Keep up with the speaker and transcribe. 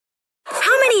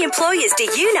many employers do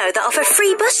you know that offer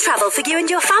free bus travel for you and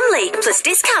your family, plus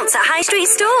discounts at high street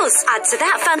stores? Add to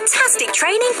that fantastic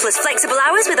training, plus flexible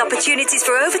hours with opportunities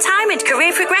for overtime and career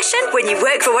progression. When you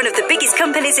work for one of the biggest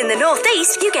companies in the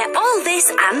Northeast, you get all this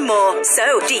and more.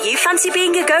 So, do you fancy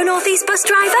being a Go Northeast bus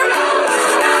driver?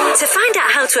 To find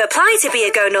out how to apply to be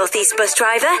a Go Northeast bus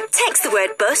driver, text the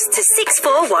word bus to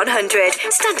 64100.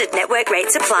 Standard network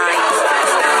rates apply.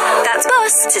 That's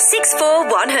bus to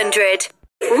 64100.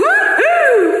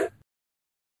 Woohoo!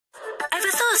 Ever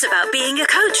thought about being a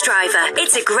coach driver?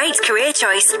 It's a great career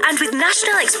choice, and with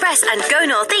National Express and Go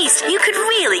Northeast, you could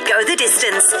really go the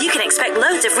distance. You can expect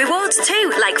loads of rewards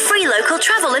too, like free local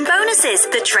travel and bonuses.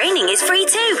 The training is free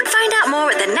too. Find out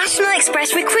more at the National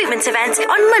Express recruitment event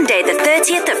on Monday the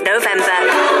 30th of November.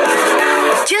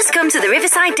 Just come to the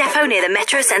Riverside Depot near the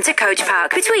Metro Centre Coach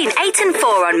Park between 8 and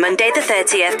 4 on Monday the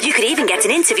 30th. You could even get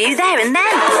an interview there and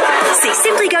then. See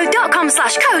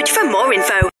simplygo.com/coach for more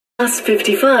info. Bus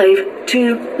 55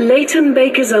 to Leighton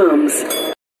Baker's Arms.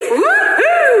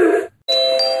 Woohoo!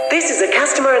 This is a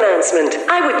customer announcement.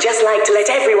 I would just like to let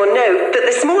everyone know that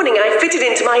this morning I fitted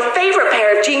into my favourite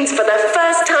pair of jeans for the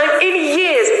first time in years.